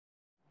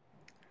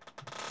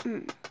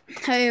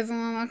Hey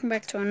everyone, welcome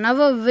back to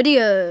another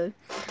video.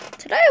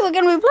 Today we're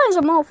going to be playing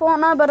some more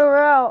Fortnite Battle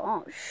Royale.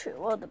 Oh shit,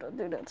 why did I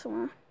do that to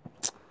me?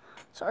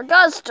 Sorry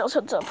guys, just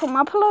had to put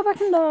my pillow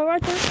back in the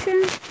right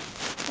direction.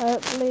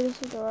 Hopefully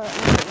this is the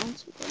right angle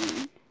once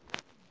again.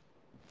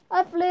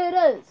 Hopefully it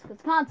is, because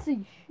I can't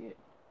see shit.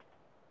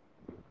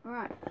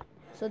 Alright,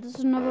 so this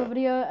is another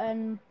video,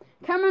 and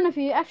Cameron, if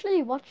you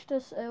actually watched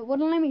this, it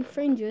wouldn't let me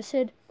friend you. It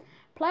said,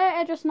 player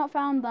address not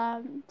found,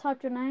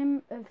 type your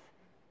name if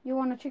you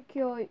want to check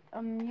your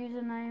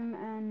username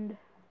and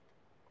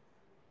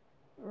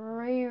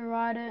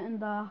rewrite it in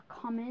the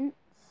comments.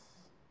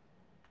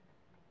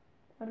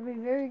 That'd be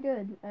very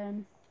good.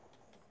 And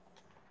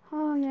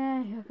oh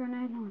yeah, your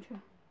grenade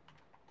launcher,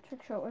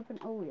 trick shot weapon.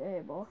 Oh yeah,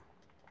 boy.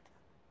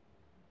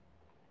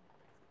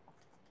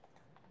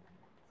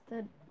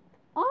 Did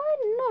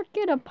I not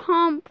get a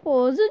pump,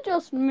 or is it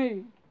just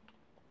me?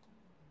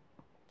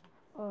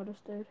 Oh, this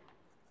dude.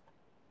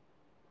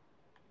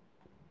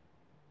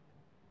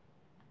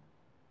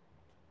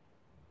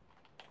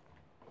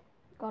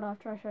 Got off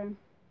trash home.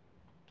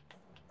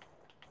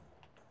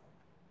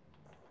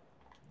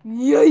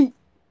 Yay!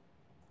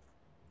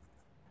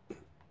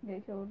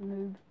 Get killed,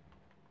 noob.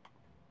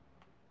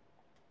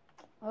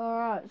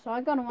 Alright, so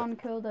I got a 1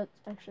 kill that's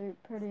actually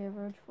pretty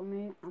average for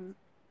me.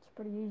 It's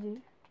pretty easy.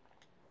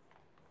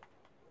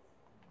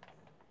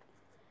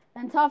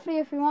 And Tuffy,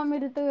 if you want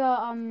me to do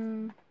a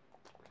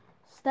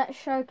stat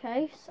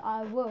showcase,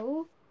 I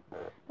will.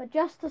 But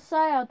just to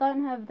say, I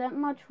don't have that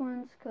much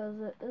wins because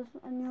it is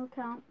a new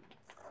account.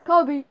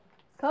 Kobe,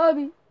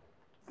 Kobe,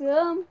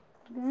 come,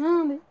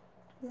 Kobe,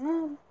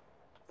 come,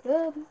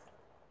 Kobe.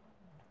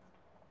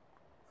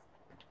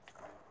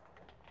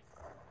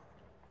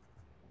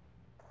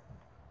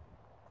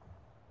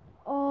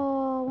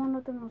 Oh, one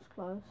of them was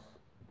close.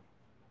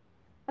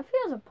 If he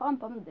has a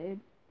pump, I'm dead.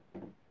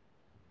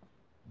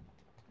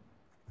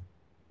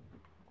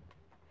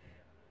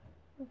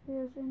 If he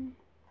has any.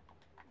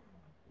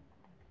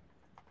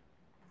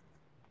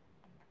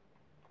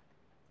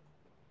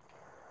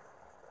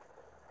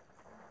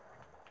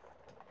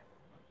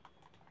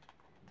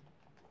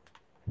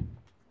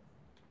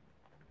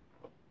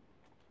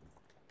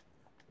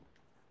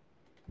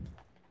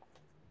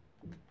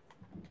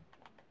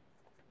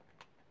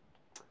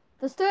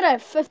 This dude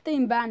had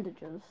 15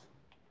 bandages.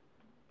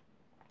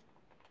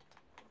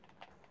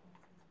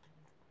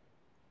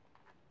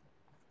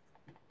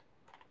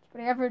 It's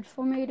pretty average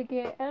for me to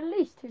get at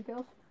least 2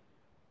 kills.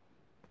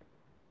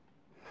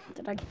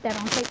 Did I get that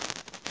on tape?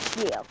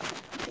 Yeah, I'll get it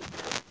on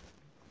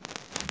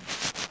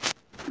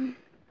tape.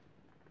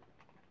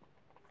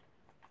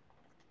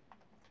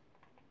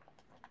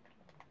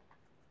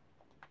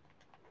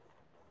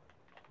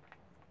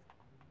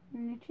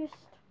 And you just...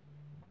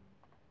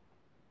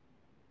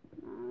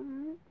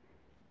 Alright.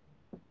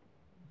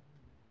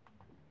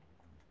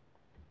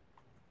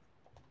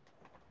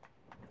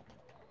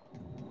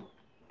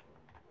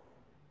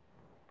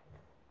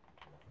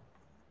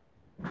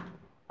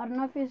 I don't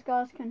know if these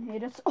guys can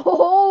hit us.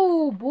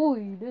 Oh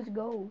boy, let's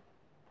go.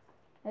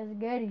 Let's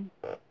get him.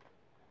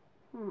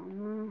 Oh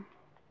no.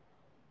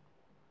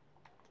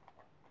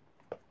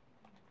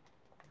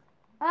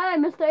 Hey,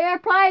 Mr.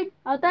 Airplane,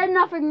 I did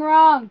nothing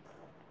wrong.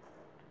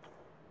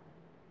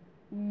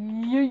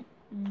 Yeet,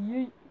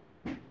 yeet.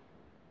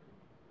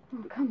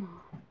 Oh, come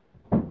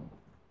on.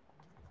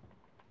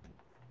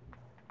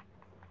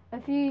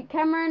 If you,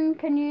 Cameron,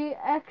 can you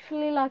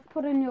actually like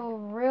put in your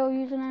real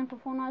username for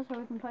Fortnite so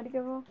we can play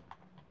together?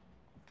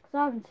 Because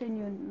I haven't seen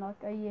you in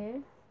like a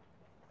year.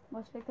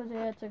 Mostly because you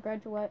had to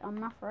graduate on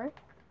math, right?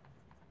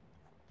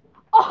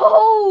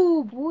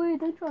 Oh boy,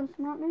 don't try to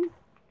smart me.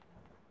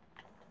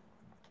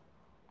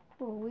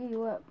 Oh, where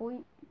you at,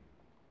 boy?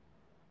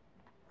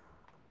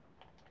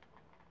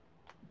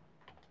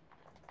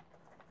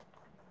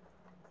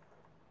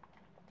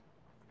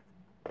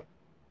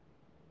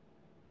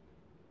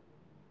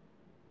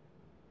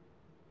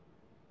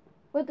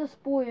 Where's this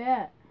boy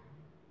at?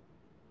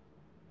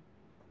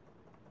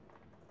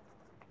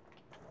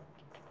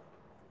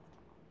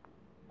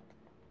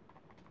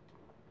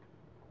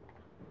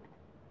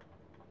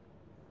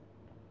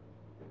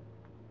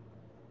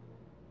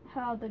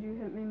 How did you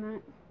hit me,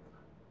 mate?